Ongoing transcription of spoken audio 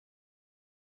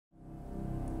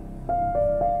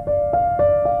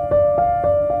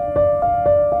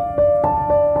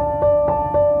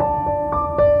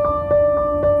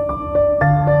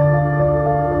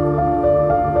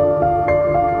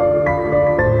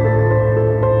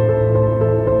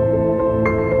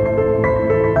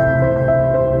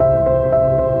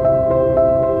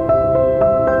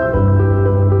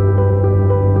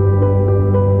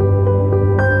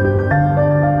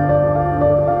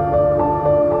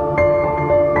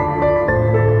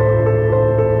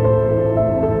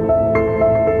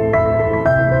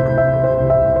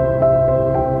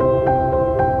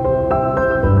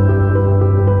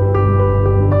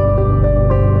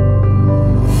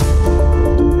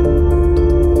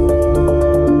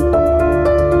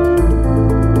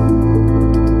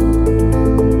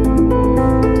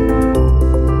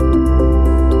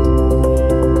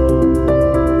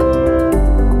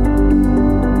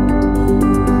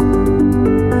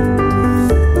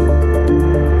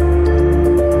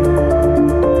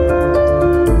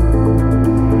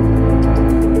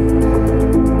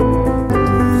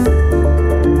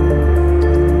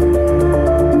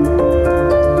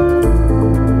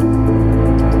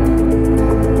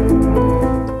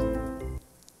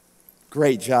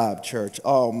Great job, church.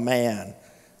 Oh, man.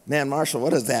 Man, Marshall,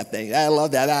 what is that thing? I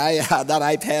love that. That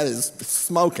iPad is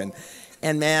smoking.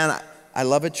 And, man, I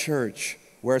love a church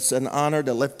where it's an honor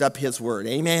to lift up his word.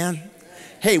 Amen?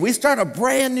 Hey, we start a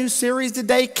brand new series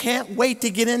today. Can't wait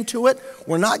to get into it.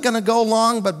 We're not going to go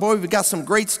long, but boy, we've got some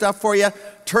great stuff for you.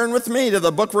 Turn with me to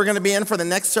the book we're going to be in for the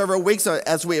next several weeks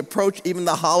as we approach even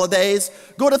the holidays.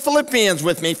 Go to Philippians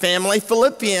with me, family.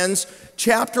 Philippians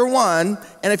chapter 1.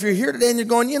 And if you're here today and you're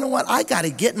going, you know what, I got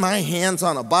to get my hands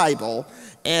on a Bible,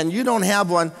 and you don't have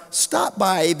one, stop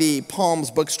by the Palms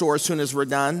bookstore as soon as we're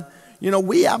done. You know,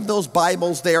 we have those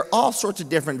Bibles there, all sorts of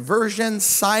different versions,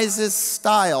 sizes,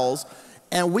 styles.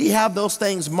 And we have those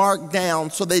things marked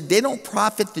down so they don't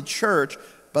profit the church,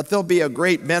 but they'll be a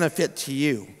great benefit to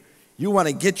you. You want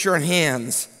to get your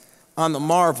hands on the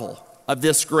marvel of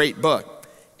this great book.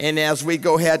 And as we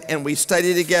go ahead and we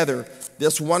study together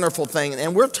this wonderful thing,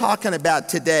 and we're talking about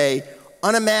today,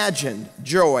 Unimagined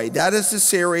Joy. That is the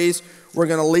series. We're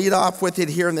going to lead off with it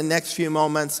here in the next few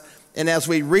moments. And as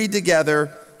we read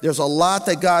together, there's a lot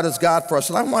that God has got for us,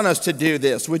 and I want us to do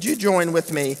this. Would you join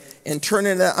with me and turn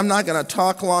it? I'm not going to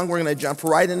talk long. We're going to jump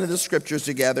right into the scriptures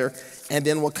together, and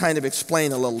then we'll kind of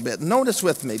explain a little bit. Notice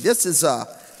with me, this is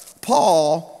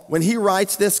Paul. When he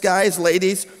writes this, guys,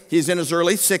 ladies, he's in his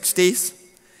early 60s.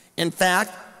 In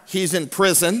fact, he's in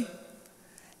prison,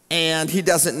 and he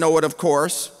doesn't know it, of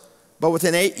course, but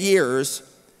within 8 years,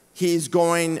 he's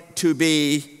going to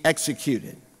be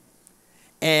executed.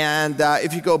 And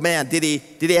if you go, man, did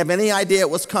he have any idea it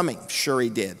was coming? Sure he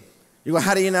did. You go,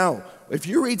 how do you know? If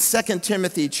you read 2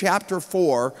 Timothy chapter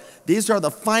 4, these are the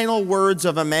final words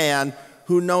of a man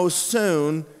who knows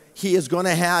soon he is going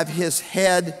to have his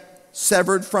head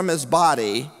severed from his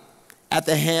body at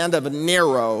the hand of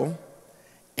Nero.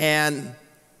 And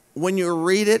when you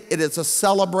read it, it is a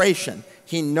celebration.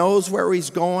 He knows where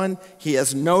he's going. He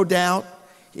has no doubt.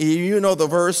 You know the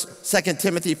verse, 2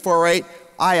 Timothy 4:8.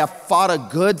 I have fought a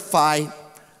good fight.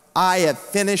 I have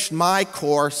finished my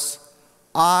course.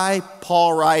 I,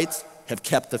 Paul writes, have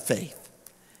kept the faith.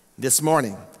 This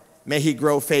morning, may he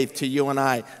grow faith to you and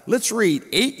I. Let's read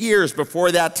 8 years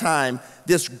before that time,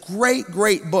 this great,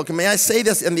 great book. And may I say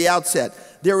this in the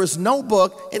outset, there is no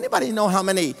book, anybody know how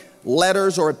many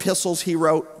letters or epistles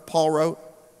Paul wrote?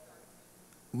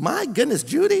 My goodness,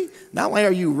 Judy, not only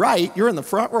are you right, you're in the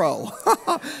front row.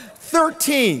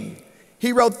 13.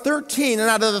 He wrote 13, and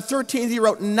out of the 13 he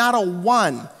wrote, not a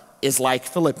one is like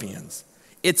Philippians.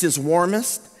 It's his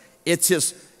warmest. It's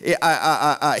his,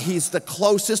 he's the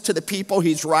closest to the people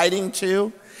he's writing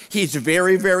to. He's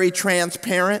very, very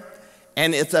transparent.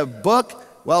 And it's a book,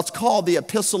 well, it's called the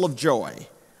Epistle of Joy.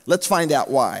 Let's find out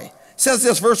why. It says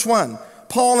this, verse 1.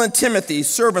 Paul and Timothy,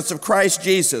 servants of Christ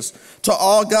Jesus, to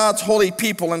all God's holy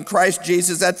people in Christ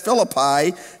Jesus at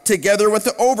Philippi, together with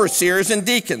the overseers and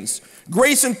deacons.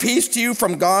 Grace and peace to you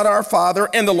from God our Father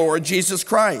and the Lord Jesus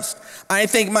Christ. I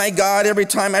thank my God every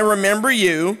time I remember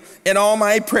you in all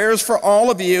my prayers for all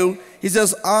of you. He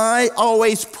says, I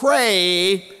always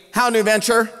pray, how New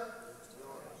Venture?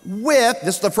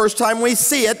 This is the first time we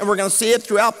see it, and we're going to see it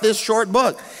throughout this short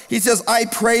book. He says, I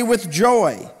pray with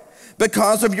joy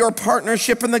because of your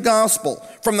partnership in the gospel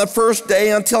from the first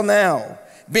day until now,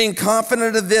 being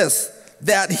confident of this,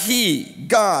 that he,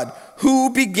 God,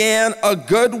 who began a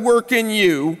good work in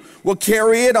you will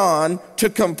carry it on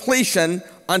to completion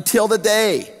until the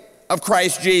day of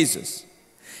Christ Jesus.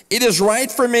 It is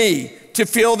right for me to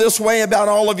feel this way about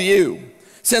all of you,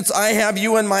 since I have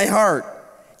you in my heart,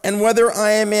 and whether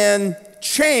I am in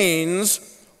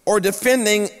chains or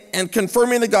defending and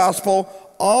confirming the gospel,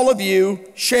 all of you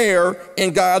share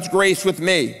in God's grace with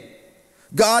me.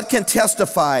 God can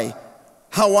testify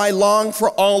how I long for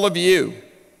all of you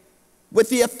with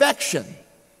the affection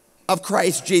of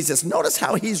Christ Jesus. Notice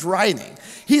how he's writing.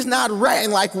 He's not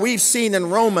writing like we've seen in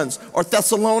Romans or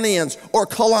Thessalonians or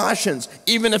Colossians,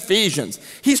 even Ephesians.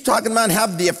 He's talking about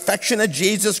having the affection of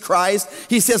Jesus Christ.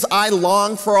 He says, I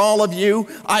long for all of you.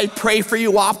 I pray for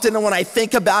you often, and when I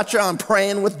think about you, I'm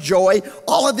praying with joy.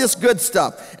 All of this good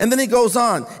stuff. And then he goes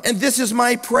on, and this is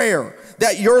my prayer,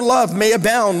 that your love may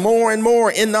abound more and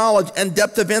more in knowledge and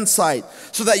depth of insight,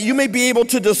 so that you may be able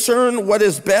to discern what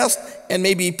is best and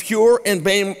may be pure and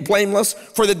blameless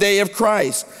for the day of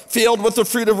Christ, filled with the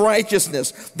fruit of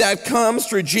righteousness that comes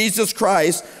through Jesus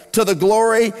Christ to the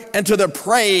glory and to the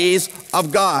praise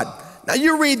of God. Now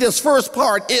you read this first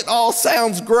part, it all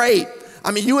sounds great.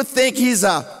 I mean, you would think he's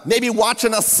maybe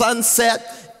watching a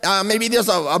sunset, maybe there's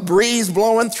a breeze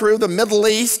blowing through the Middle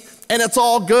East, and it's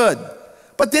all good.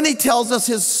 But then he tells us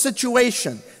his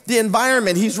situation, the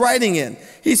environment he's writing in.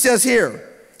 He says here,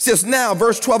 It says, now,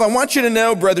 verse 12, I want you to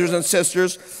know, brothers and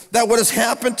sisters, that what has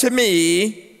happened to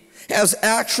me has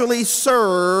actually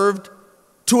served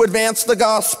to advance the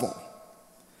gospel.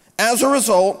 As a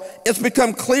result, it's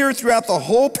become clear throughout the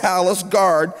whole palace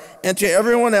guard and to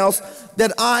everyone else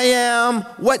that I am,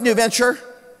 what new venture?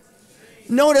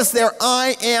 Notice there,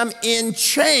 I am in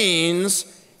chains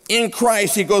in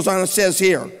Christ, he goes on and says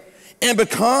here. And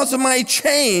because of my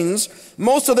chains,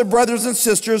 most of the brothers and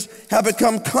sisters have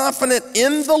become confident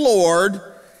in the Lord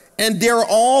and dare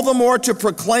all the more to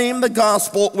proclaim the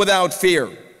gospel without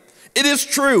fear. It is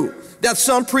true that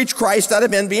some preach Christ out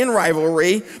of envy and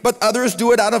rivalry, but others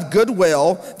do it out of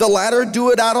goodwill. The latter do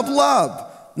it out of love,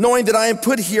 knowing that I am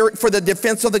put here for the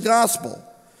defense of the gospel.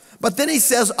 But then he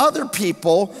says other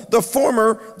people, the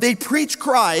former, they preach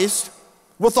Christ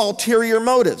with ulterior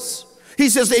motives. He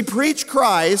says they preach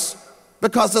Christ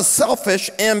because of selfish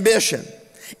ambition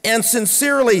and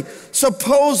sincerely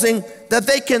supposing that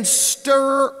they can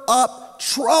stir up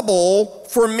trouble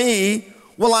for me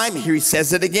while I'm here. He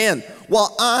says it again,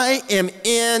 while I am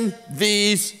in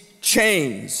these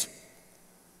chains.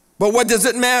 But what does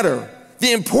it matter?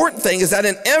 The important thing is that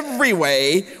in every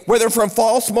way, whether from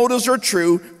false motives or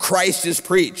true, Christ is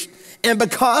preached. And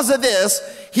because of this,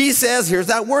 he says, here's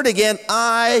that word again,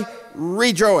 I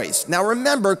rejoice. Now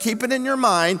remember, keep it in your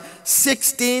mind,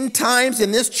 16 times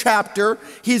in this chapter,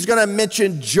 he's going to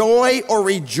mention joy or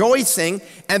rejoicing,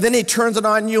 and then he turns it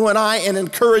on you and I and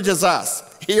encourages us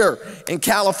here in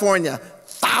California,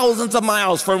 thousands of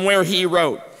miles from where he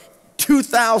wrote,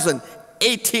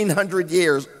 1,800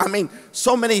 years. I mean,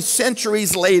 so many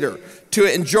centuries later to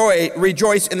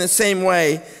rejoice in the same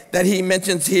way that he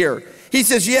mentions here. He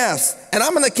says, yes, and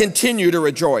I'm going to continue to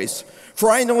rejoice. For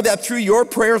I know that through your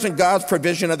prayers and God's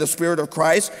provision of the Spirit of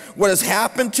Christ, what has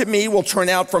happened to me will turn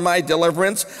out for my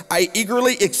deliverance. I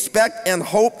eagerly expect and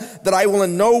hope that I will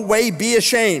in no way be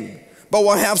ashamed, but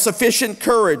will have sufficient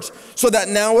courage, so that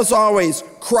now as always,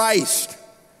 Christ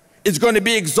is going to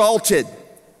be exalted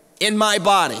in my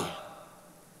body,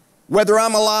 whether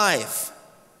I'm alive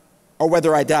or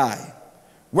whether I die,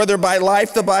 whether by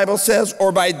life, the Bible says,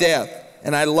 or by death.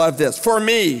 And I love this. For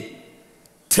me,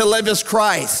 to live is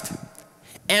Christ,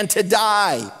 and to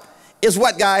die is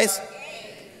what, guys?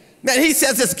 Man, he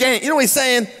says it's gain. You know what he's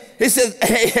saying? He says,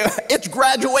 hey, it's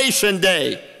graduation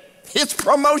day. It's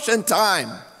promotion time.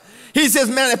 He says,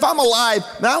 man, if I'm alive,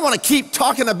 man, I want to keep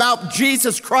talking about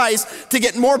Jesus Christ to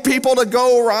get more people to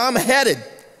go where I'm headed.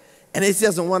 And he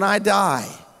says, and when I die,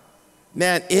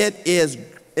 man,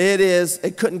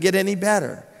 it couldn't get any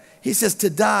better. He says, to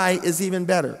die is even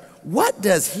better. What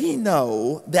does he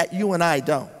know that you and I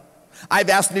don't?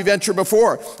 I've asked New Venture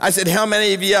before. I said, how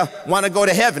many of you want to go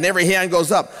to heaven? Every hand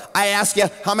goes up. I ask you,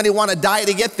 how many want to die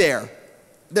to get there?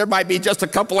 There might be just a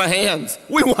couple of hands.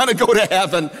 We want to go to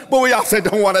heaven, but we also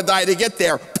don't want to die to get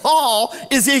there. Paul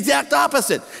is the exact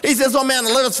opposite. He says, oh man,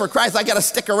 to live is for Christ. I got to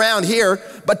stick around here,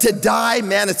 but to die,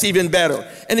 man, it's even better.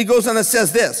 And he goes on and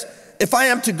says this, if I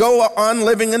am to go on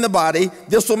living in the body,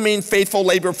 this will mean faithful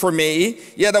labor for me.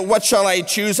 Yet what shall I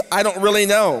choose? I don't really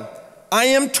know. I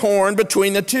am torn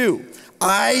between the two.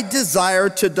 I desire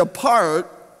to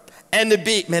depart and to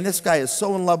be, man, this guy is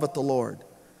so in love with the Lord.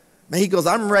 Man, he goes,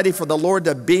 I'm ready for the Lord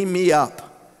to beam me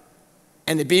up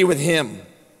and to be with him,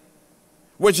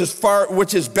 which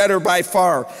is better by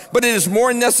far. But it is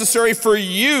more necessary for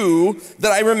you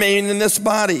that I remain in this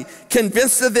body.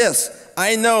 Convinced of this,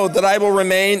 I know that I will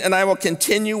remain and I will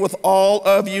continue with all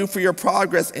of you for your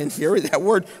progress. And here is that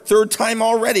word, third time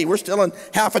already. We're still in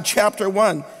half of chapter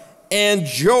 1. And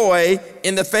joy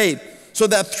in the faith, so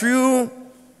that through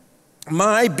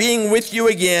my being with you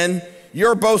again,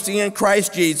 your boasting in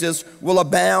Christ Jesus will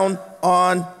abound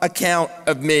on account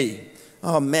of me.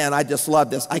 Oh man, I just love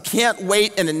this. I can't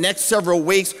wait in the next several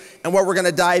weeks and what we're going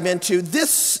to dive into.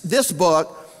 This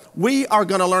book, we are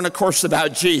going to learn a course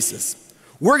about Jesus.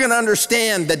 We're going to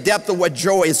understand the depth of what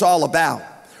joy is all about.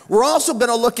 We're also going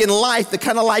to look in life, the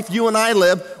kind of life you and I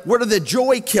live. What are the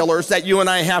joy killers that you and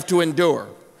I have to endure?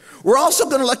 We're also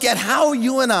going to look at how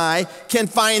you and I can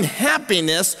find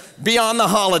happiness beyond the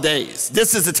holidays.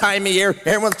 This is the time of year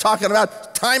everyone's talking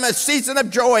about, a season of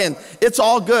joy, and it's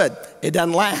all good. It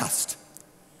doesn't last.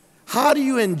 How do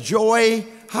you enjoy,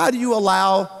 how do you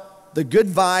allow the good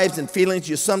vibes and feelings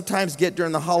you sometimes get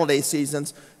during the holiday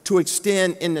seasons to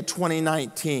extend into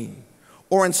 2019?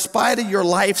 Or in spite of your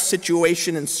life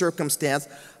situation and circumstance,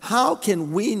 how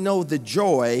can we know the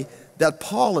joy that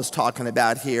Paul is talking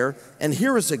about here? And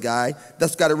here is a guy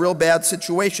that's got a real bad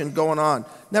situation going on.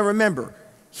 Now remember,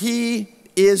 he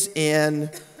is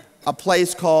in a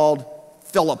place called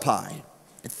Philippi.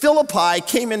 Philippi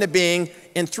came into being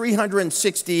in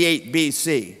 368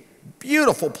 BC.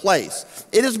 Beautiful place.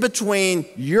 It is between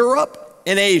Europe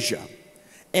and Asia.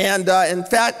 And in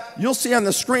fact, you'll see on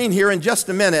the screen here in just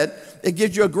a minute, it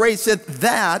gives you a great sense.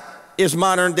 That is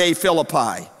modern day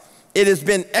Philippi. It has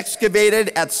been excavated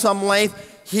at some length.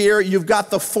 Here you've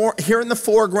got here in the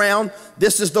foreground,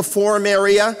 this is the forum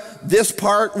area. This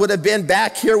part would have been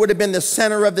back here, would have been the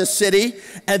center of the city.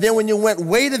 And then when you went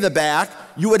way to the back,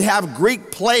 you would have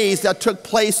Greek plays that took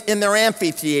place in their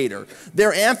amphitheater.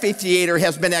 Their amphitheater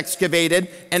has been excavated,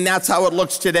 and that's how it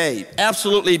looks today.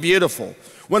 Absolutely beautiful.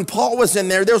 When Paul was in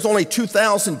there, there was only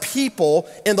 2,000 people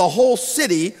in the whole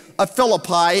city of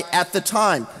Philippi at the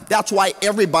time. That's why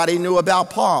everybody knew about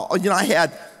Paul. You know, I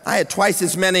had twice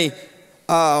as many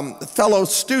fellow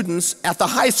students at the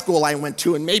high school I went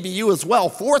to, and maybe you as well.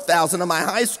 4,000 in my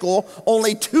high school,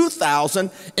 only 2,000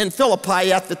 in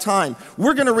Philippi at the time.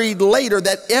 We're going to read later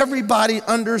that everybody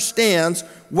understands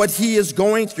what he is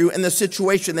going through and the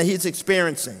situation that he's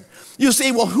experiencing. You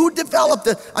see, well, who developed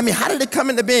it? I mean, how did it come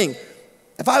into being?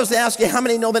 If I was to ask you how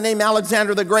many know the name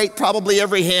Alexander the Great, probably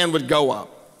every hand would go up.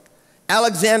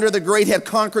 Alexander the Great had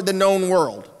conquered the known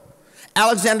world.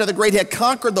 Alexander the Great had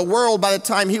conquered the world by the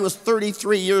time he was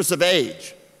 33 years of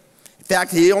age. In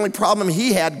fact, the only problem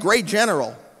he had, great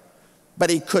general, but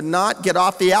he could not get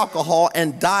off the alcohol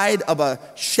and died of a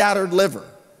shattered liver.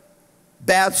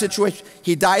 Bad situation.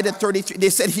 He died at 33. They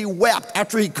said he wept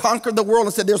after he conquered the world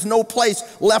and said there's no place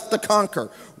left to conquer.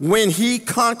 When he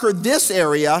conquered this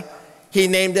area, he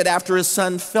named it after his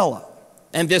son Philip.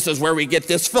 And this is where we get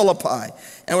this Philippi.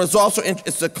 And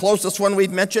it's the closest one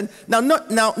we've mentioned. Now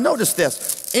notice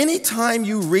this. Anytime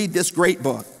you read this great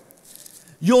book,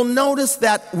 you'll notice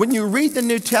that when you read the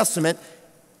New Testament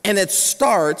and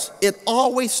it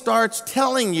always starts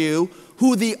telling you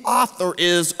who the author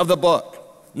is of the book.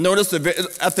 Notice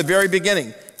at the very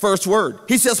beginning, first word,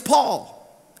 he says Paul.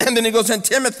 And then he goes in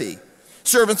Timothy,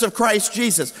 servants of Christ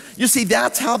Jesus. You see,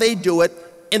 that's how they do it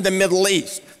in the Middle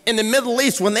East. In the Middle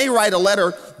East, when they write a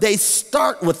letter, they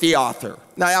start with the author.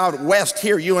 Now, out west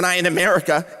here, you and I in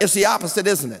America, it's the opposite,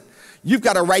 isn't it? You've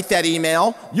got to write that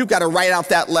email, you've got to write out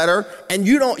that letter, and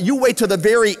you wait till the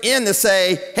very end to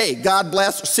say, hey, God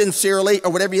bless, sincerely,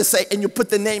 or whatever you say, and you put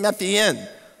the name at the end.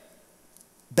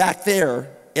 Back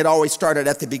there, it always started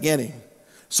at the beginning.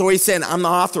 So he's saying, I'm the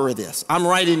author of this. I'm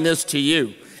writing this to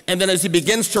you. And then as he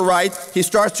begins to write, he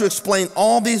starts to explain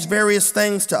all these various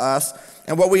things to us.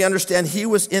 And what we understand, he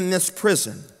was in this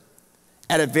prison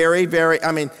at a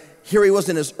here he was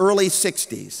in his early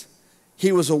 60s.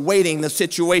 He was awaiting the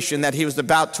situation that he was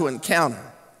about to encounter.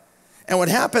 And what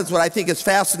happens, what I think is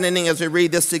fascinating as we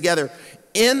read this together,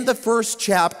 in the first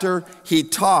chapter, he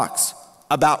talks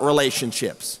about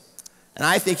relationships. And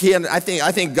I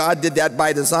think God did that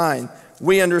by design.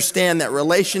 We understand that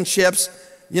relationships,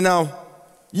 you don't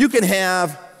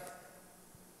have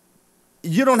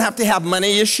to have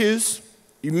money issues.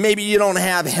 Maybe you don't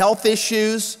have health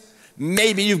issues.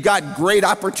 Maybe you've got great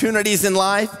opportunities in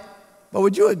life. But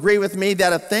would you agree with me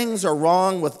that if things are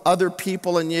wrong with other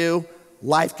people and you,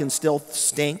 life can still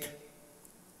stink?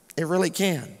 It really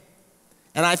can.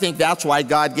 And I think that's why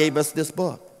God gave us this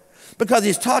book. Because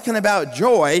he's talking about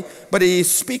joy, but he's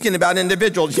speaking about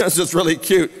individuals. This is really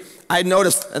cute. I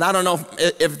noticed, and I don't know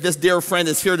if this dear friend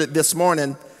is here this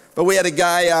morning, but we had a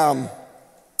guy, I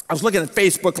was looking at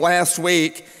Facebook last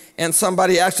week, and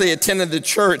somebody actually attended the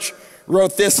church,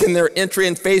 wrote this in their entry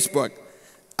in Facebook.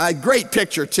 A great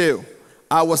picture, too.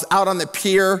 I was out on the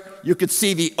pier. You could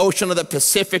see the ocean of the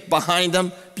Pacific behind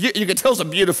them. You could tell it was a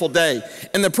beautiful day.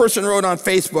 And the person wrote on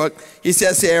Facebook, he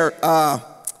says here,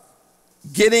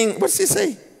 what's he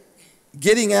say?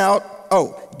 Getting out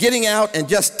and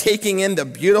just taking in the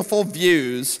beautiful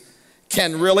views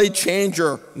can really change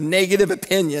your negative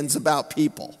opinions about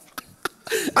people.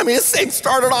 This thing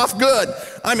started off good.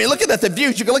 Looking at the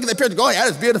views, you can look at the picture and go, oh, yeah,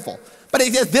 that's beautiful. But he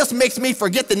says, this makes me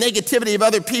forget the negativity of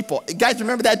other people. Guys,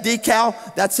 remember that decal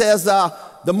that says,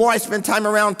 the more I spend time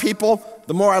around people,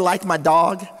 the more I like my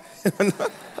dog?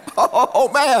 Oh,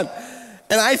 man.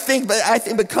 And I think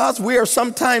because we are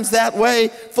sometimes that way,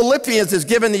 Philippians is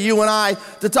given to you and I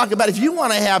to talk about if you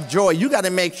want to have joy, you got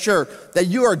to make sure that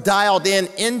you are dialed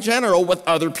in general with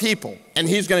other people. And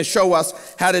he's going to show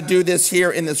us how to do this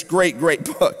here in this great, great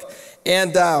book.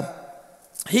 And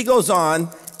he goes on,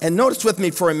 and notice with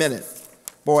me for a minute.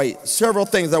 Boy, several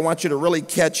things I want you to really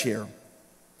catch here.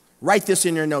 Write this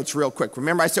in your notes real quick.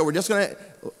 Remember I said we're just going to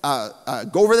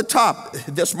go over the top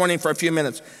this morning for a few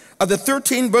minutes. Of the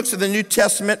 13 books of the New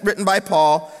Testament written by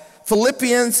Paul,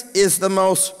 Philippians is the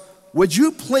most, would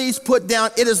you please put down,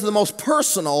 it is the most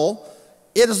personal,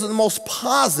 it is the most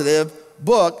positive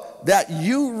book that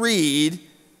you read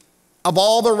of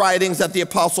all the writings that the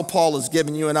Apostle Paul has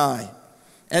given you and I.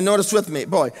 And notice with me,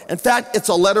 boy, in fact, it's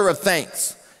a letter of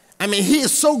thanks. I mean, he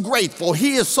is so grateful.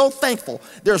 He is so thankful.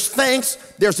 There's thanks,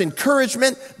 there's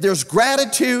encouragement, there's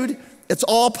gratitude. It's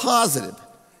all positive.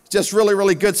 Just really,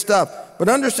 really good stuff. But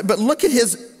look at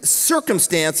his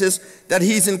circumstances that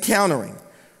he's encountering.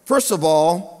 First of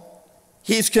all,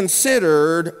 he's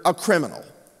considered a criminal.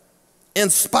 In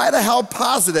spite of how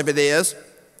positive it is,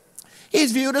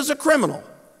 he's viewed as a criminal.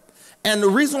 And the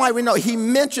reason why we know, he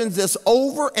mentions this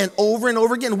over and over and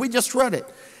over again. We just read it.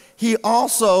 He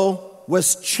also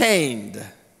was chained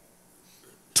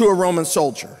to a Roman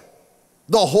soldier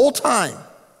the whole time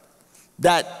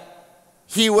that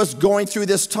he was going through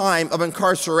this time of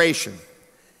incarceration.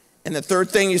 And the third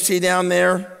thing you see down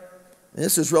there,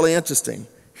 this is really interesting.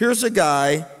 Here's a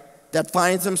guy that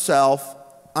finds himself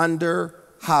under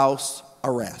house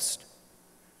arrest.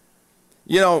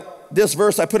 You know, this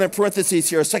verse I put in parentheses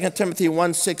here, 2 Timothy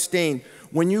 1:16.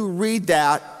 When you read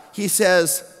that, he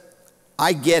says,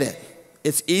 I get it.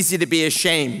 It's easy to be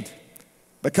ashamed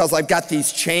because I've got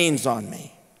these chains on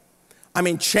me. I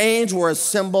mean, chains were a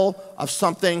symbol of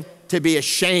something to be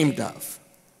ashamed of.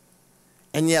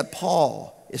 And yet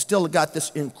Paul has still got this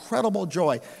incredible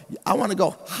joy. I want to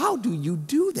go, how do you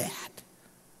do that?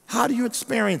 How do you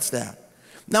experience that?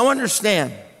 Now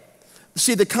understand,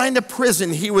 see, the kind of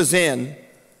prison he was in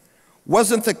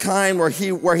wasn't the kind where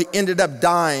he ended up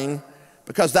dying,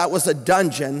 because that was a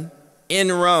dungeon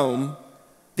in Rome.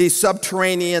 These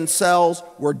subterranean cells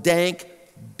were dank,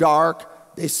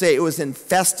 dark. They say it was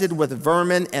infested with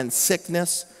vermin and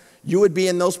sickness. You would be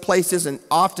in those places and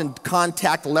often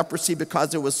contact leprosy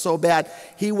because it was so bad.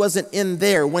 He wasn't in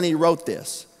there when he wrote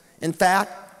this. In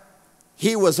fact,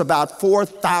 he was about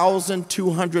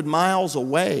 4,200 miles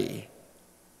away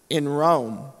in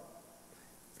Rome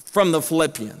from the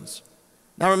Philippians.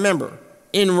 Now remember,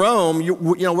 in Rome,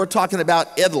 you know, we're talking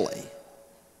about Italy.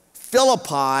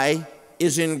 Philippi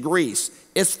is in Greece.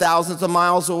 It's thousands of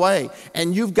miles away.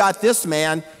 And you've got this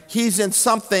man, he's in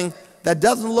something that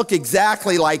doesn't look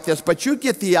exactly like this, but you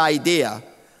get the idea.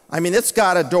 I mean, it's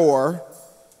got a door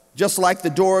just like the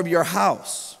door of your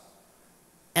house.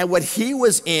 And what he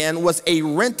was in was a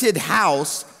rented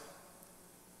house.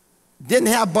 Didn't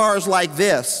have bars like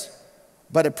this,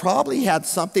 but it probably had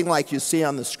something like you see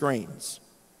on the screens.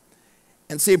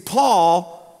 And see,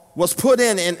 Paul was put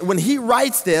in, and when he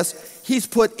writes this, he's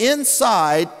put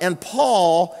inside, and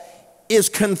Paul is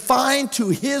confined to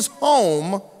his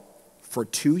home for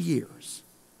 2 years.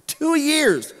 2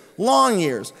 years, long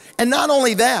years. And not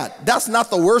only that, that's not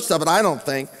the worst of it, I don't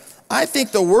think. I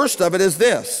think the worst of it is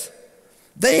this.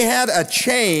 They had a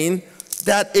chain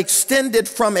that extended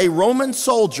from a Roman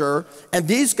soldier, and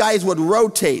these guys would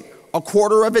rotate a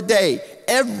quarter of a day,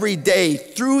 every day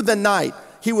through the night.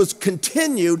 He was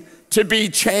continued to be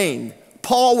chained.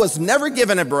 Paul was never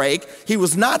given a break. He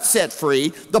was not set free.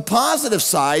 The positive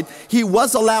side, he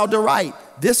was allowed to write.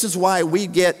 This is why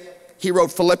he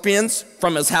wrote Philippians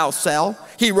from his house cell.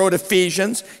 He wrote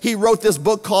Ephesians. He wrote this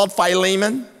book called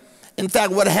Philemon. In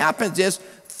fact, what happens is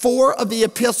 4 of the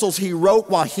epistles he wrote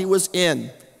while he was in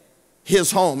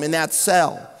his home, in that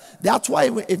cell. That's why,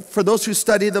 for those who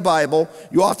study the Bible,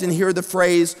 you often hear the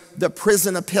phrase, the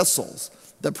prison epistles.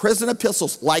 The prison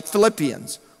epistles, like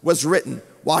Philippians, was written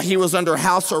while he was under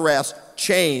house arrest,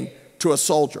 chained to a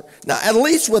soldier. Now, at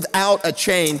least without a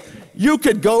chain, you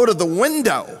could go to the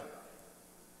window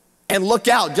and look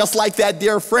out, just like that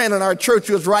dear friend in our church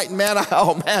who was writing, man,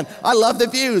 oh man, I love the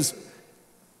views.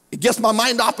 It gets my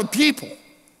mind off of people.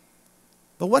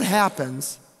 But what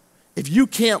happens if you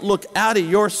can't look out of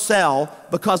your cell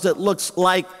because it looks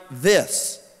like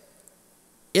this?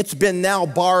 It's been now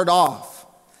barred off.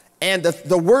 And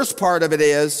the worst part of it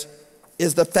is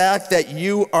the fact that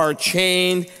you are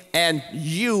chained and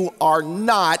you are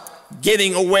not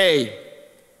getting away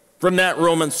from that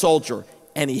Roman soldier.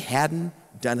 And he hadn't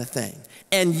done a thing.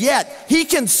 And yet he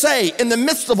can say in the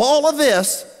midst of all of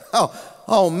this,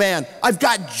 oh man, I've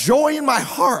got joy in my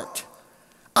heart.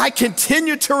 I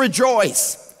continue to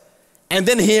rejoice. And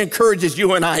then he encourages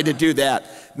you and I to do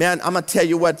that. Man, I'm gonna tell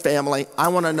you what, family, I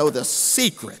wanna know the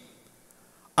secret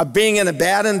of being in a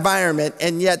bad environment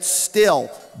and yet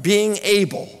still being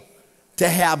able to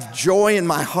have joy in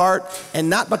my heart, and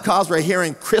not because we're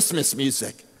hearing Christmas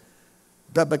music,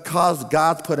 but because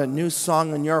God's put a new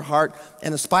song in your heart,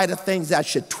 and in spite of things that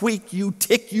should tweak you,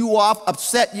 tick you off,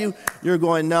 upset you, you're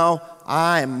going, no,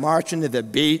 I am marching to the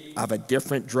beat of a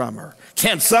different drummer.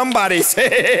 Can somebody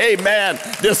say amen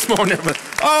this morning?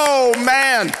 Oh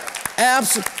man,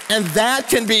 And that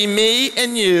can be me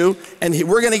and you, and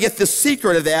we're going to get the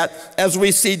secret of that as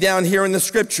we see down here in the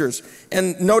scriptures.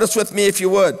 And notice with me, if you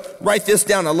would, write this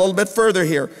down a little bit further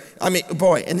here. I mean,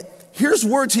 boy, and here's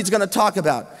words he's going to talk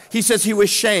about. He says he was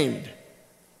shamed.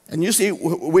 And you see,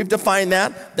 we've defined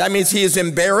that. That means he is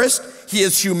embarrassed. He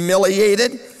is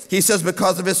humiliated. He says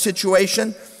because of his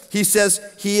situation. He says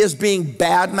he is being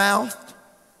bad-mouthed.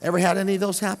 Ever had any of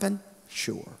those happen?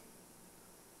 Sure.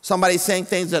 Somebody saying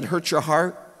things that hurt your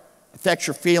heart, affect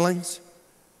your feelings.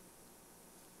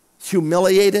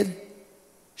 Humiliated,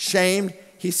 shamed.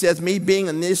 He says, me being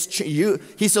in this,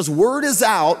 he says, word is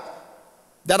out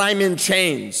that I'm in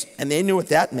chains. And they knew what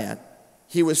that meant.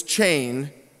 He was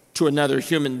chained to another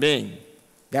human being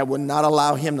that would not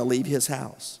allow him to leave his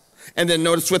house. And then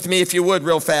notice with me, if you would,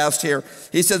 real fast here.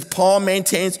 He says, Paul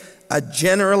maintains a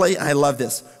generally, I love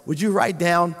this. Would you write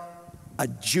down a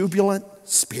jubilant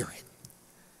spirit?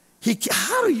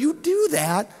 How do you do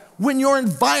that when your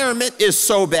environment is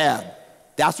so bad?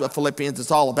 That's what Philippians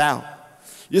is all about.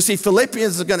 You see,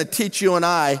 Philippians is going to teach you and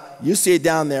I, you see it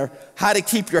down there, how to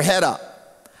keep your head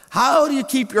up. How do you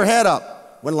keep your head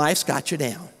up when life's got you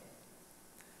down?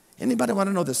 Anybody want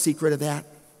to know the secret of that?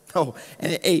 Oh,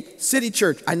 and hey, City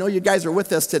Church, I know you guys are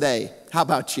with us today. How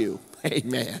about you?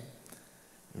 Amen.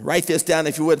 Write this down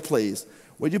if you would, please.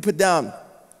 Would you put down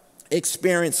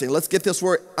experiencing? Let's get this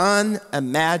word,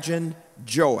 unimagined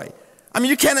joy. I mean,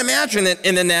 you can't imagine it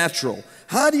in the natural.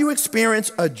 How do you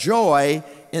experience a joy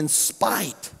in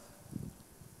spite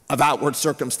of outward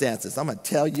circumstances? I'm going to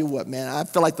tell you what, man, I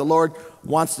feel like the Lord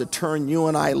wants to turn you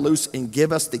and I loose and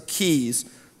give us the keys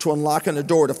to unlocking the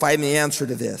door to find the answer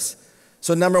to this.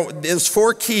 So there's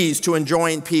 4 keys to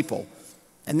enjoying people.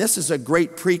 And this is a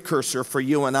great precursor for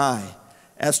you and I.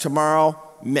 As tomorrow,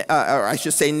 or I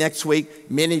should say next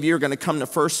week, many of you are going to come to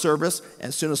first service.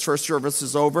 As soon as first service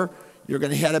is over, you're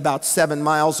going to head about 7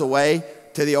 miles away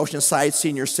to the Oceanside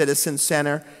Senior Citizen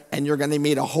Center, and you're going to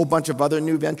meet a whole bunch of other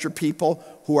New Venture people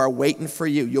who are waiting for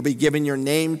you. You'll be given your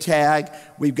name tag.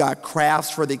 We've got crafts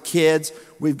for the kids.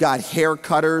 We've got hair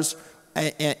cutters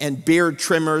and beard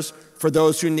trimmers for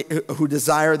those who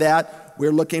desire that.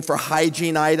 We're looking for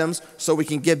hygiene items so we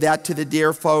can give that to the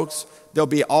dear folks. There'll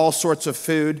be all sorts of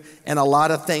food and a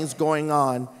lot of things going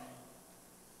on.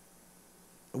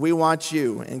 We want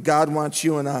you, and God wants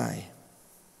you and I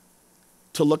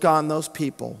to look on those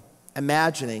people,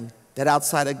 imagining that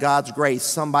outside of God's grace,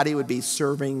 somebody would be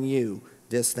serving you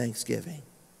this Thanksgiving.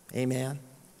 Amen?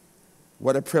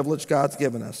 What a privilege God's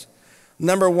given us.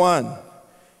 Number 1,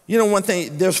 you know one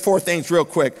thing, there's 4 things real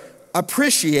quick.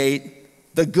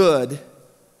 Appreciate the good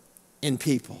in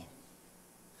people.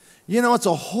 You know, it's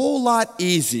a whole lot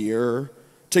easier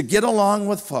to get along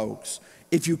with folks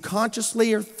if you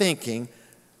consciously are thinking,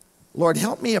 Lord,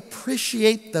 help me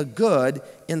appreciate the good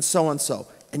in so-and-so.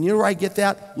 And you know where I get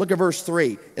that? Look at verse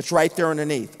 3. It's right there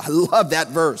underneath. I love that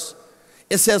verse.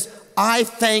 It says, I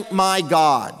thank my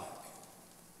God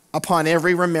upon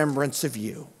every remembrance of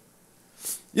you.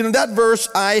 You know, that verse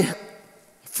I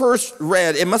first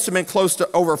read, it must have been close to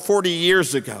over 40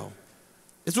 years ago.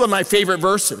 It's one of my favorite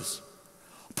verses.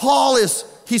 Paul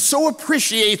he so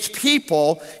appreciates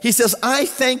people. He says, I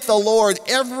thank the Lord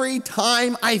every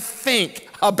time I think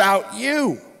about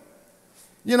you.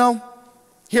 You know,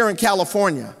 here in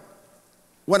California,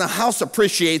 when a house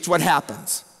appreciates, what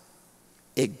happens?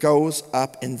 It goes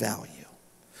up in value.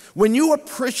 When you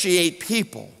appreciate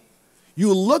people,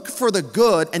 you look for the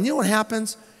good, and you know what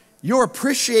happens? Your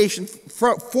appreciation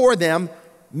for them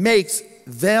makes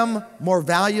them more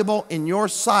valuable in your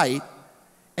sight,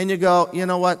 and you go, you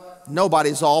know what?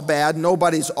 Nobody's all bad.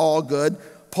 Nobody's all good.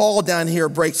 Paul down here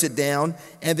breaks it down,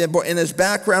 and then in his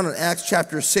background in Acts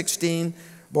chapter 16,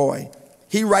 boy,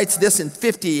 he writes this in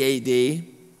 50 AD.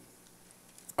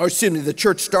 Or excuse me, the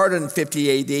church started in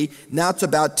 50 AD. Now it's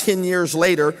about 10 years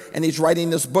later, and he's writing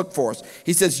this book for us.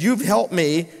 He says, you've helped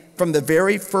me from the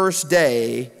very first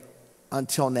day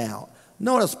until now.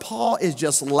 Notice Paul is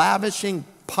just lavishing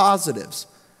positives,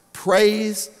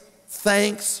 praise,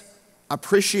 thanks,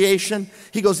 appreciation.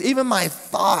 He goes, even my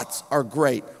thoughts are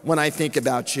great when I think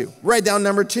about you. Write down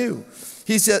number 2.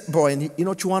 He said, boy, and you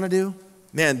know what you want to do?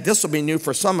 Man, this will be new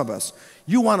for some of us.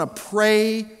 You want to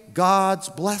pray God's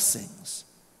blessings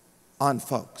on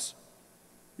folks.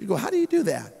 You go, how do you do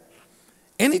that?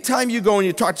 Anytime you go and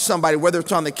you talk to somebody, whether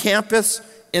it's on the campus,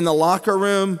 in the locker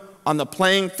room, on the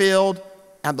playing field,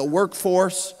 at the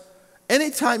workforce,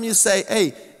 anytime you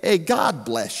say, hey, God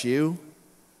bless you,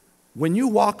 when you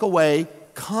walk away,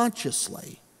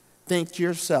 consciously think to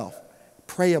yourself,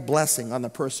 pray a blessing on the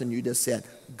person you just said,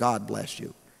 God bless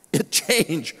you. It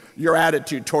changed your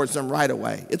attitude towards them right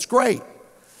away. It's great.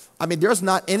 I mean, there's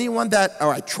not anyone that,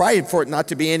 or I try for it not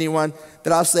to be anyone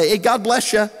that I'll say, hey, God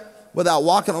bless you, without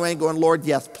walking away and going, Lord,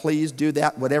 yes, please do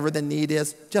that. Whatever the need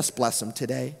is, just bless them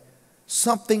today.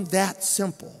 Something that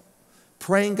simple.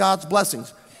 Praying God's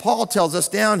blessings. Paul tells us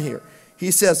down here.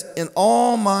 He says, in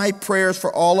all my prayers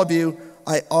for all of you,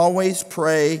 I always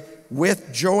pray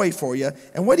with joy for you.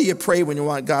 And what do you pray when you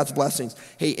want God's blessings?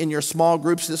 Hey, in your small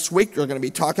groups this week, you're going to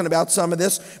be talking about some of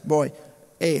this. Boy,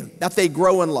 hey, that they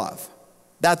grow in love.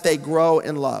 That they grow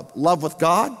in love. Love with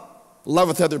God, love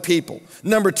with other people.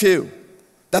 Number 2,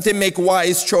 that they make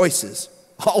wise choices.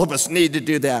 All of us need to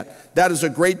do that. That is a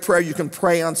great prayer you can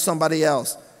pray on somebody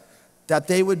else. That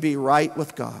they would be right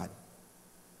with God.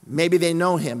 Maybe they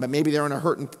know him, but maybe they're in a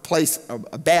hurting place,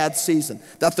 a bad season.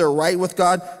 That they're right with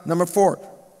God. Number 4,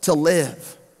 to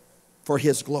live for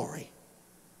his glory.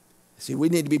 See, we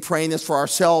need to be praying this for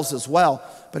ourselves as well.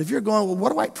 But if you're going, well,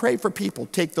 what do I pray for people?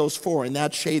 Take those 4 in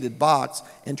that shaded box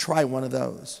and try one of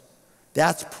those.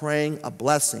 That's praying a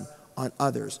blessing on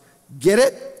others. Get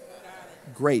it?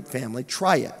 Great, family.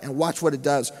 Try it and watch what it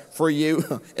does for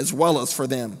you as well as for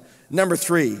them. Number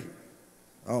 3.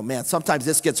 Oh, man, sometimes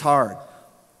this gets hard.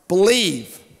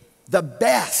 Believe the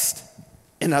best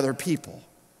in other people.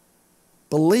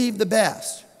 Believe the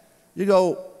best. You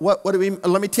go, what do we,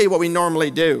 let me tell you what we normally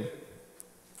do.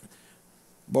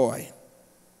 Boy,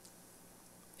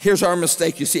 here's our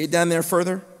mistake. You see it down there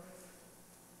further?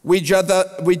 We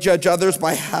judge others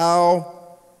by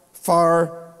how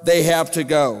far they have to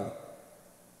go,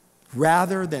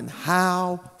 rather than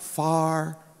how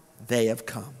far they have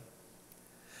come.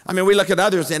 I mean, we look at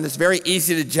others, and it's very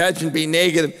easy to judge and be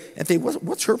negative and think,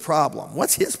 what's her problem?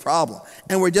 What's his problem?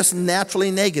 And we're just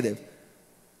naturally negative.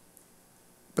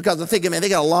 Because I'm thinking, man, they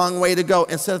got a long way to go.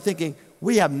 Instead of thinking,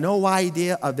 we have no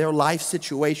idea of their life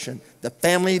situation, the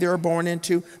family they were born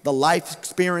into, the life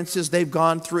experiences they've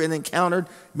gone through and encountered.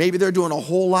 Maybe they're doing a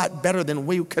whole lot better than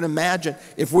we could imagine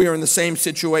if we were in the same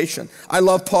situation. I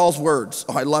love Paul's words.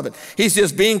 Oh, I love it. He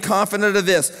says, being confident of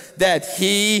this, that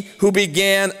he who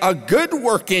began a good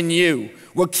work in you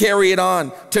will carry it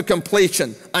on to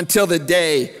completion until the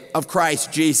day of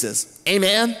Christ Jesus.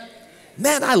 Amen?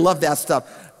 Man, I love that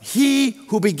stuff. He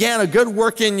who began a good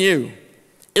work in you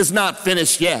is not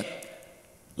finished yet.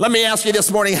 Let me ask you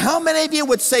this morning, how many of you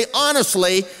would say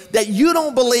honestly that you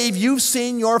don't believe you've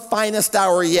seen your finest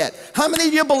hour yet? How many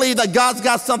of you believe that God's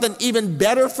got something even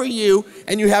better for you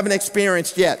and you haven't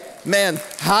experienced yet? Man,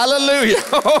 hallelujah.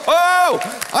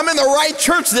 I'm in the right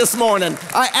church this morning.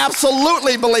 I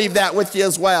absolutely believe that with you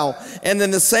as well. And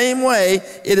in the same way,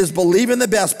 it is believing the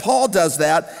best. Paul does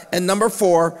that. And number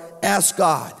 4, ask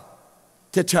God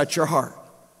to touch your heart.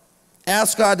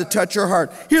 Ask God to touch your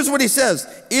heart. Here's what he says.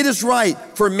 It is right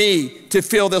for me to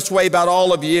feel this way about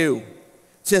all of you,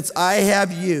 since I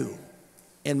have you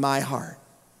in my heart.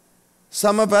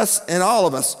 Some of us and all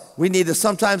of us, we need to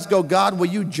sometimes go, God, will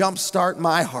you jumpstart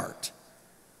my heart?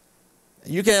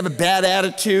 You can have a bad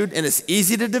attitude, and it's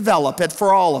easy to develop it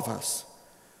for all of us.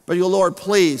 But you, Lord,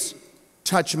 please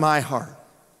touch my heart.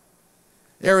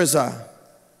 There is a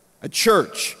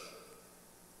church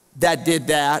that did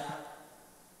that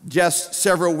just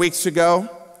several weeks ago,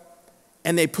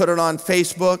 and they put it on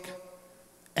Facebook,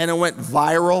 and it went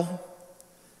viral.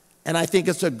 And I think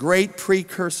it's a great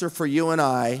precursor for you and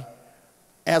I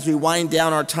as we wind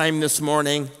down our time this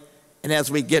morning and as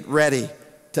we get ready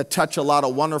to touch a lot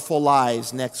of wonderful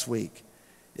lives next week.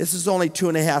 This is only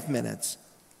 2.5 minutes.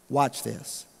 Watch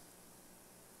this.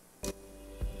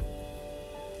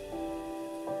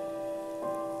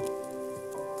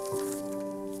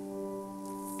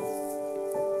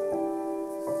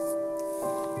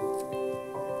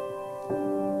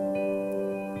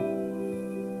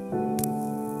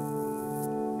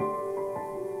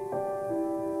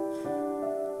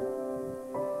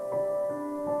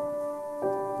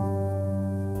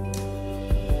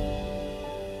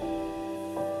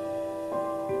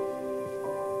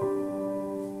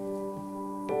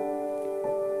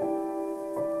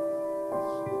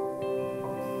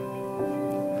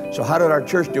 So how did our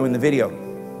church do in the video?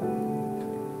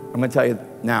 I'm going to tell you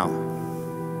now.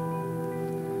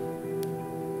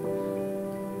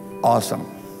 Awesome.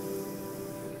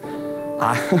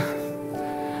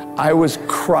 I was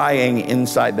crying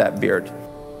inside that beard.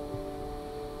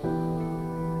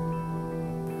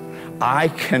 I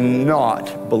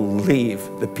cannot believe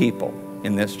the people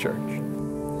in this church.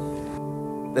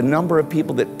 The number of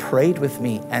people that prayed with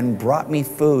me and brought me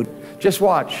food. Just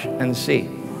watch and see.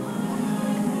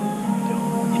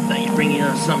 Bringing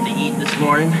us something to eat this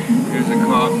morning. Here's a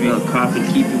coffee. A little coffee,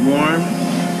 keep you warm.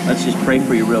 Let's just pray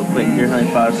for you real quick. Dear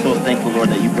Heavenly Father, so thankful, Lord,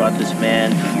 that you brought this man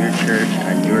to your church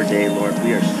on your day, Lord.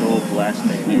 We are so blessed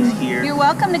that he is here. You're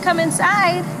welcome to come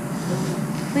inside.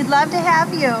 We'd love to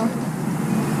have you.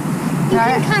 You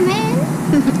can come in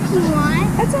if you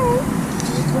want. That's all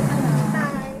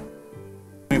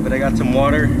right. But I got some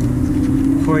water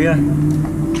for you.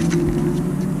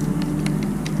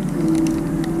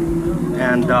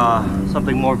 And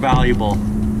something more valuable.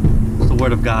 It's the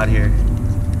Word of God here.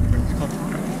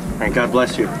 And God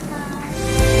bless you.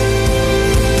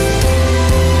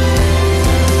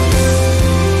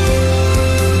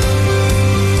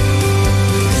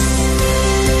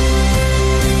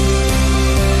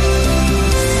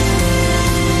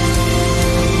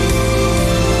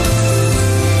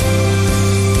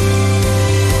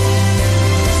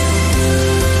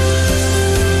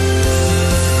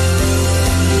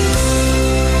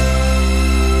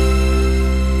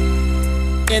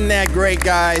 Isn't that great,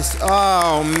 guys?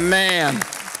 Oh, man.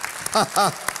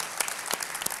 I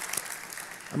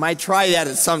might try that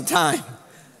at some time.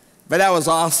 But that was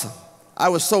awesome. I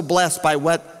was so blessed by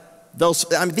what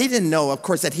those, I mean, they didn't know, of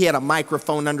course, that he had a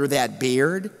microphone under that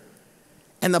beard.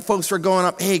 And the folks were going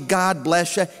up, hey, God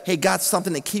bless you. Hey, got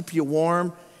something to keep you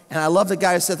warm. And I love the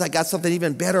guy who says, I got something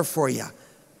even better for you,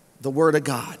 the Word of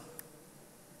God.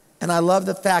 And I love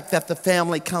the fact that the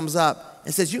family comes up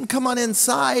and says, you can come on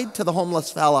inside, to the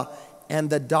homeless fella. And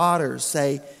the daughters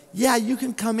say, yeah, you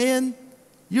can come in.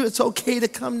 It's okay to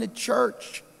come to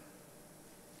church.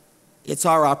 It's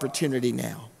our opportunity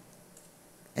now.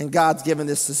 And God's given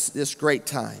us this great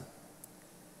time.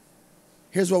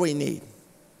 Here's what we need.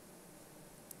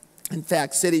 In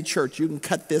fact, City Church, you can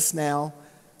cut this now,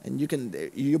 and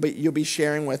you'll be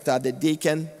sharing with the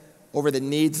deacon over the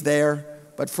needs there.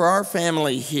 But for our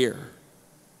family here,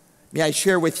 may I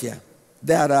share with you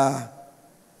that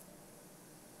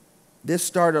this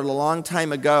started a long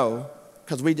time ago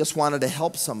because we just wanted to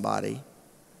help somebody.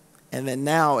 And then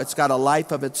now it's got a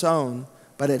life of its own,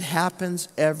 but it happens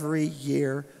every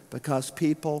year because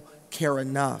people care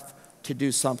enough to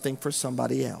do something for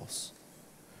somebody else.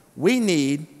 We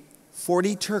need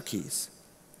 40 turkeys.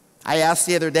 I asked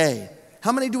the other day,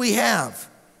 how many do we have?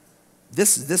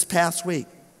 This past week,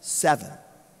 7.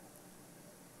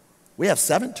 We have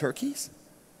 7 turkeys?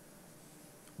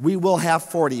 We will have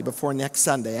 40 before next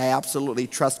Sunday. I absolutely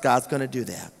trust God's going to do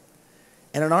that.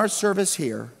 And in our service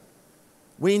here,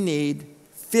 we need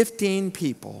 15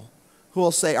 people who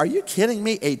will say, are you kidding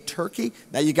me? A turkey?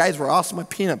 Now, you guys were awesome with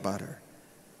peanut butter.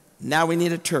 Now we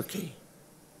need a turkey.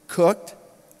 Cooked,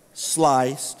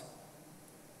 sliced,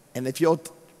 and if you'll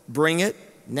bring it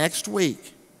next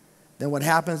week, then what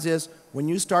happens is when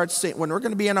you start seeing, when we're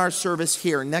going to be in our service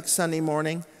here next Sunday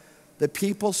morning, the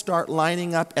people start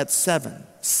lining up at 7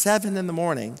 in the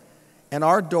morning, and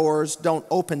our doors don't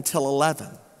open till 11.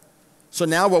 So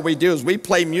now what we do is we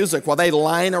play music while they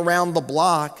line around the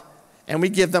block, and we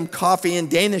give them coffee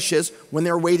and danishes when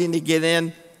they're waiting to get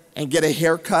in and get a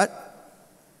haircut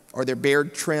or their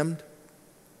beard trimmed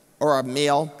or a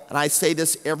meal. And I say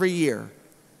this every year.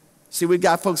 See, we've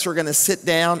got folks who are going to sit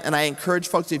down, and I encourage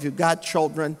folks, if you've got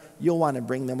children, you'll want to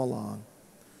bring them along.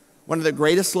 One of the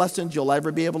greatest lessons you'll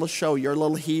ever be able to show your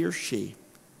little he or she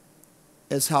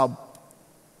is how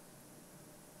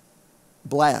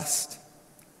blessed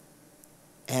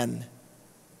and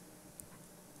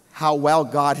how well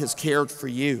God has cared for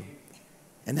you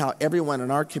and how everyone in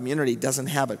our community doesn't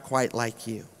have it quite like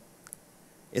you.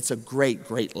 It's a great,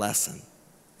 great lesson.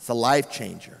 It's a life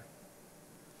changer.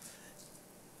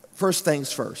 First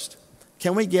things first,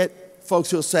 can we get folks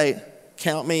who will say,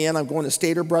 count me in, I'm going to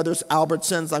Stater Brothers,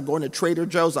 Albertsons, I'm going to Trader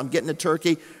Joe's, I'm getting a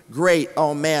turkey. Great,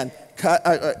 oh man.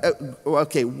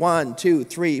 Okay, 1, 2,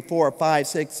 3, 4, 5,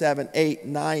 6, 7, 8,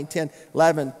 9, 10,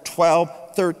 11,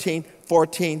 12, 13,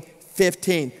 14,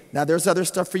 15. Now there's other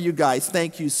stuff for you guys.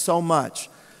 Thank you so much.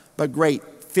 But great,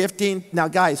 15. Now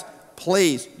guys,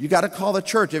 please, you got to call the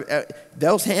church.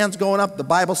 Those hands going up, the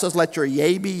Bible says, let your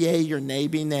yea be yea, your nay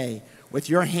be nay. With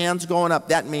your hands going up,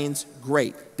 that means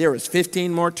great. There is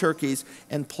 15 more turkeys,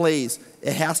 and please,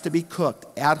 it has to be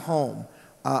cooked at home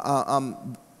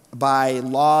by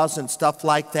laws and stuff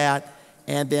like that.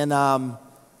 And then I'm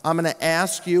going to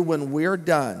ask you when we're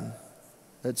done,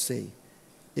 let's see,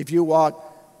 if you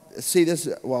walk, see this,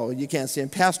 well, you can't see him.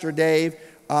 Pastor Dave,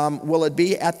 will it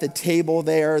be at the table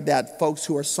there that folks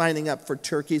who are signing up for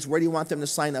turkeys, where do you want them to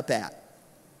sign up at?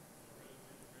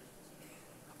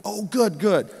 Oh, good,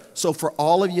 good. So for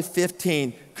all of you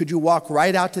 15, could you walk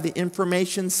right out to the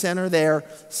information center there,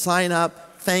 sign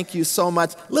up? Thank you so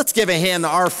much. Let's give a hand to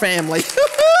our family.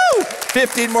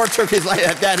 15 more turkeys like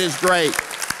that. That is great.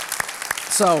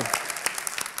 So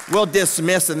We'll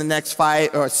dismiss in the next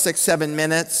 5 or 6, 7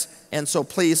 minutes. And so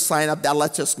please sign up. That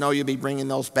lets us know you'll be bringing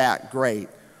those back. Great.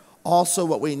 Also,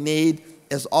 what we need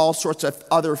is all sorts of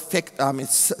other,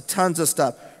 tons of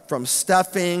stuff, from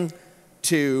stuffing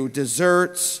to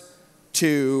desserts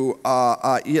to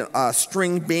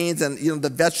string beans and the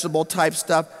vegetable type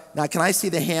stuff. Now, can I see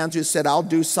the hands who said, I'll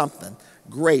do something?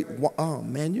 Great. Oh,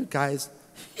 man, you guys,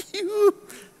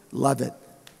 love it.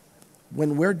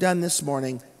 When we're done this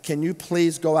morning, can you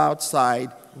please go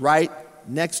outside right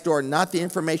next door, not the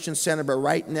information center, but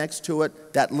right next to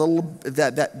it,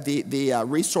 the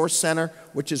resource center,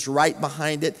 which is right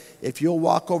behind it. If you'll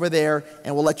walk over there,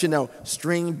 and we'll let you know,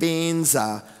 string beans,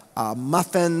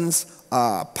 muffins,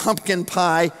 pumpkin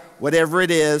pie, whatever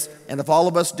it is. And if all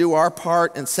of us do our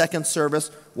part in second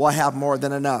service, we'll have more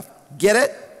than enough. Get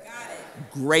it? Got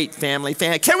it. Great, family.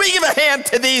 Can we give a hand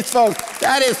to these folks?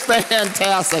 That is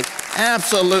fantastic.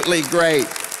 Absolutely great.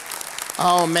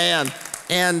 Oh, man.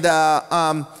 And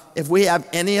if we have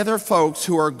any other folks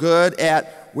who are good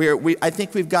at, I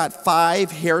think we've got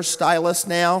 5 hairstylists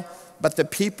now, but the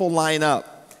people line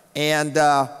up. And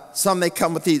some, they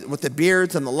come with the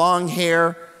beards and the long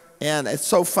hair, and it's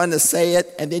so fun to say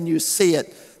it, and then you see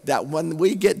it, that when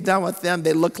we get done with them,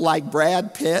 they look like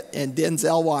Brad Pitt and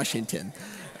Denzel Washington.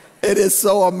 It is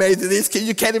so amazing. These kids,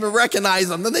 you can't even recognize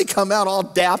them. Then they come out all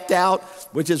dapped out,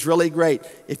 which is really great.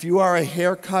 If you are a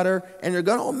hair cutter and you're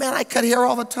going, oh man, I cut hair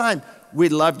all the time,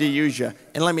 we'd love to use you.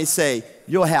 And let me say,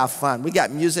 you'll have fun. We got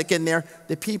music in there.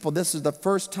 The people, this is the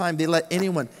first time they let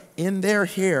anyone in their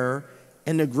hair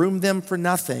and to groom them for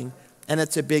nothing, and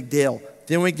it's a big deal.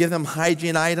 Then we give them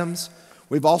hygiene items.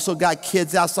 We've also got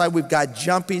kids outside. We've got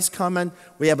jumpies coming.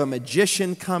 We have a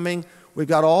magician coming. We've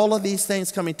got all of these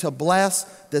things coming to bless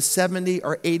the 70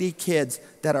 or 80 kids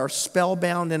that are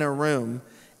spellbound in a room.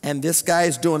 And this guy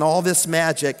is doing all this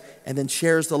magic and then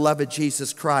shares the love of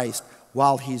Jesus Christ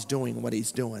while he's doing what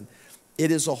he's doing.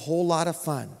 It is a whole lot of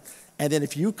fun. And then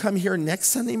if you come here next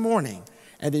Sunday morning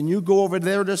and then you go over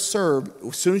there to serve,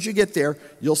 as soon as you get there,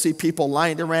 you'll see people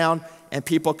lined around and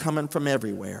people coming from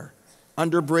everywhere.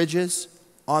 Under bridges,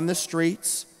 on the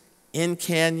streets, in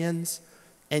canyons,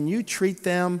 and you treat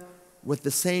them with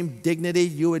the same dignity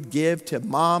you would give to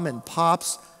mom and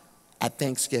pops at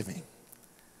Thanksgiving,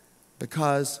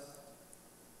 because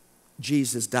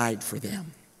Jesus died for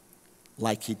them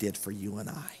like he did for you and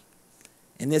I.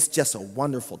 And it's just a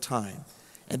wonderful time.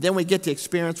 And then we get to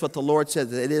experience what the Lord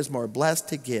said, that it is more blessed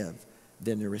to give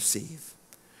than to receive.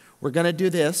 We're going to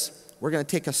do this. We're going to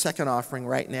take a second offering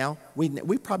right now.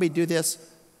 We probably do this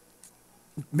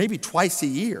maybe twice a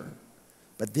year,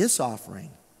 but this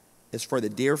offering is for the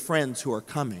dear friends who are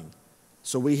coming,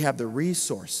 so we have the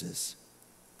resources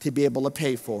to be able to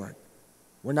pay for it.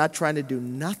 We're not trying to do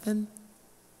nothing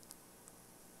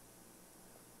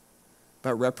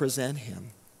but represent him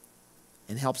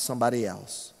and help somebody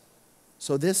else.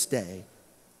 So this day,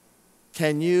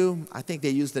 can you, I think they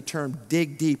use the term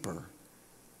dig deeper,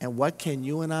 and what can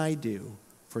you and I do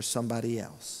for somebody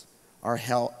else? Our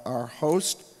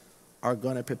hosts are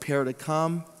going to prepare to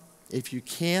come. If you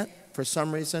can't, for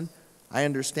some reason, I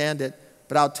understand it,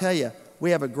 but I'll tell you,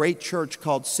 we have a great church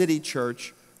called City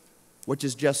Church, which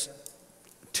is just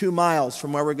 2 miles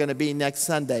from where we're going to be next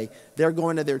Sunday. They're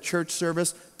going to their church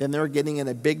service, then they're getting in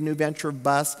a big New Venture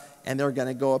bus, and they're going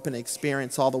to go up and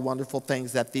experience all the wonderful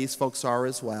things that these folks are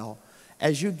as well.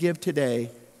 As you give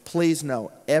today, please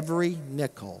know every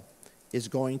nickel is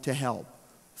going to help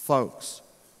folks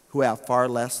who have far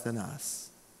less than us.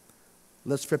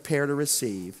 Let's prepare to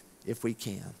receive if we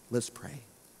can. Let's pray.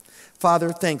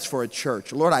 Father, thanks for a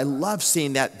church. Lord, I love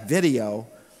seeing that video,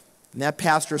 and that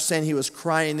pastor saying he was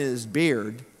crying in his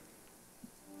beard.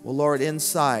 Well, Lord,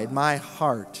 inside, my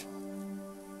heart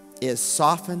is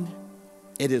softened,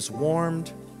 it is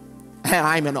warmed, and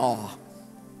I'm in awe.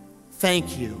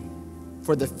 Thank you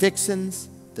for the fixins,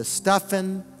 the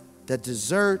stuffing, the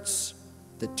desserts,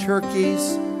 the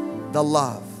turkeys, the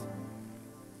love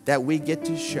that we get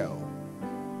to show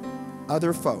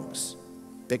other folks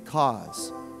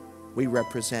because we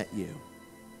represent you.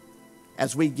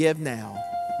 As we give now,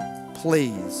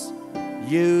 please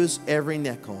use every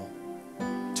nickel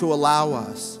to allow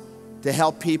us to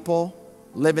help people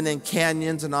living in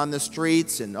canyons and on the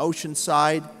streets in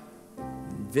Oceanside,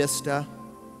 Vista,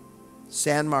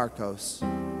 San Marcos,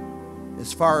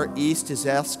 as far east as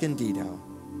Escondido.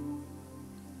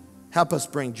 Help us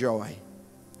bring joy.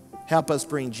 Help us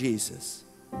bring Jesus.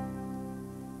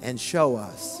 And show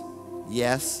us,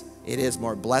 yes, it is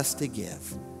more blessed to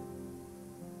give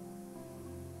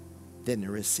than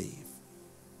to receive.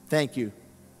 Thank you.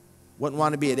 Wouldn't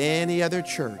want to be at any other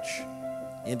church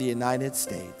in the United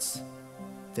States.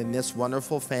 than this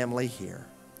wonderful family here.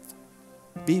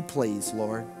 Be pleased,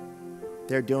 Lord.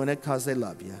 They're doing it because they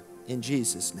love you. In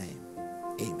Jesus' name,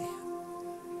 amen.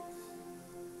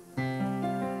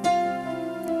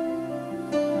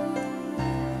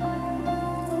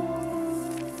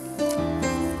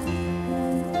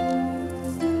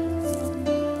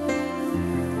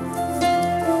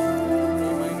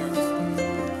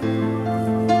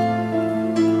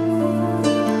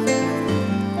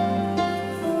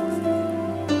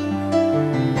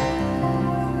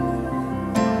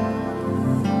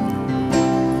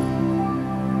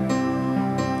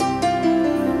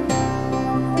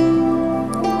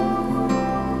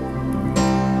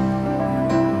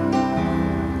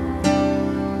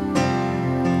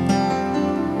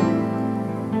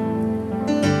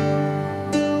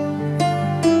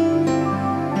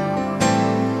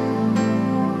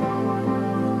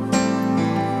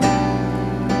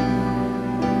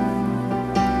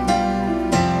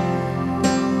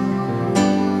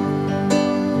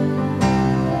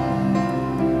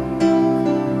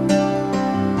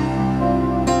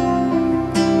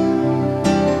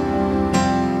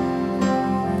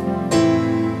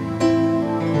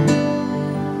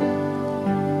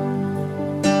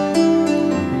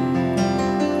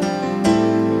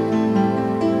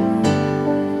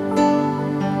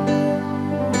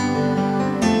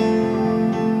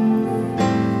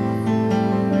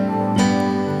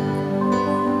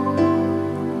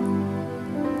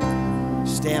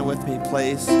 Stand with me,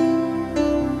 please.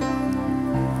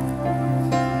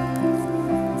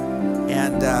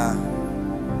 And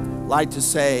like to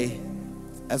say,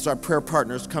 as our prayer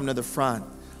partners come to the front,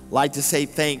 like to say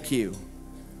thank you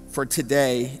for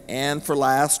today and for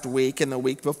last week and the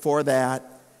week before that.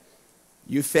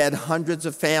 You fed hundreds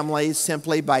of families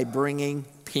simply by bringing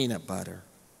peanut butter.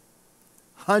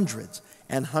 Hundreds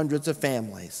and hundreds of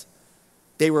families.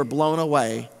 They were blown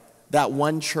away. That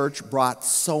one church brought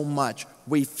so much.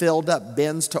 We filled up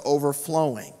bins to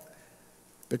overflowing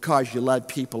because you led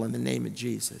people in the name of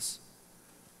Jesus.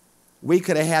 We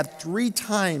could have had 3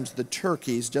 times the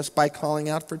turkeys just by calling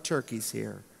out for turkeys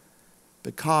here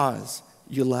because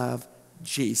you love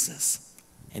Jesus.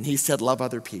 And he said, love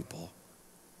other people.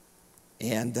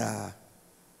 And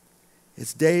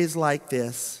it's days like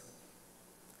this,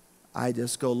 I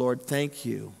just go, Lord, thank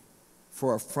you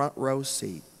for a front row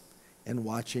seat and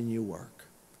watching you work.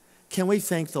 Can we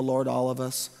thank the Lord, all of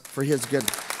us, for his good?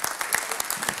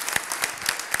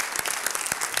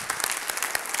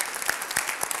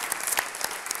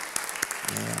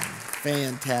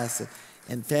 Man, fantastic.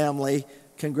 And family,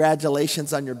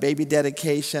 congratulations on your baby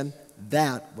dedication.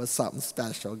 That was something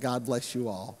special. God bless you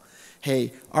all.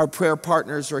 Hey, our prayer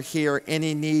partners are here.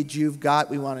 Any needs you've got,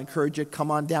 we want to encourage you.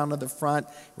 Come on down to the front.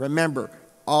 Remember,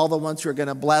 all the ones who are going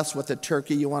to bless with a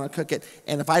turkey, you want to cook it.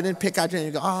 And if I didn't pick out you and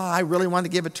you go, oh, I really want to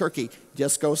give a turkey,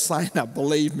 just go sign up.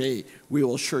 Believe me, we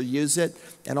will sure use it.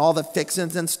 And all the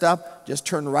fixings and stuff, just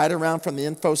turn right around from the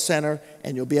info center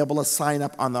and you'll be able to sign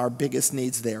up on our biggest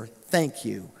needs there. Thank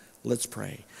you. Let's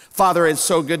pray. Father, it's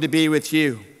so good to be with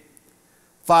you.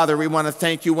 Father, we want to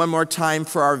thank you one more time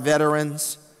for our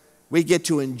veterans. We get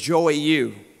to enjoy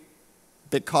you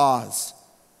because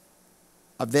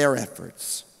of their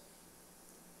efforts.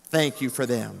 Thank you for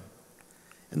them.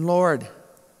 And Lord,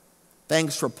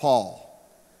 thanks for Paul.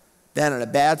 That in a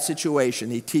bad situation,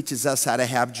 he teaches us how to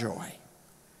have joy.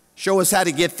 Show us how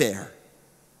to get there.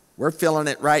 We're feeling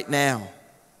it right now.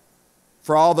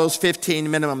 For all those 15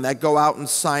 minimum that go out and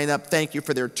sign up, thank you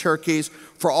for their turkeys,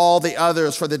 for all the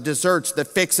others, for the desserts, the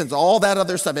fixins, all that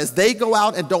other stuff. As they go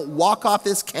out and don't walk off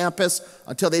this campus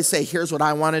until they say, here's what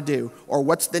I want to do, or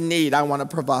what's the need I want to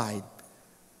provide.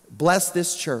 Bless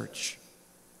this church.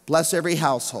 Bless every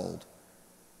household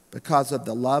because of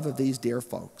the love of these dear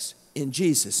folks. In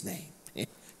Jesus' name,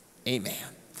 amen.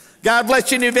 God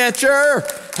bless you, New Venture.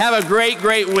 Have a great,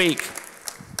 great week.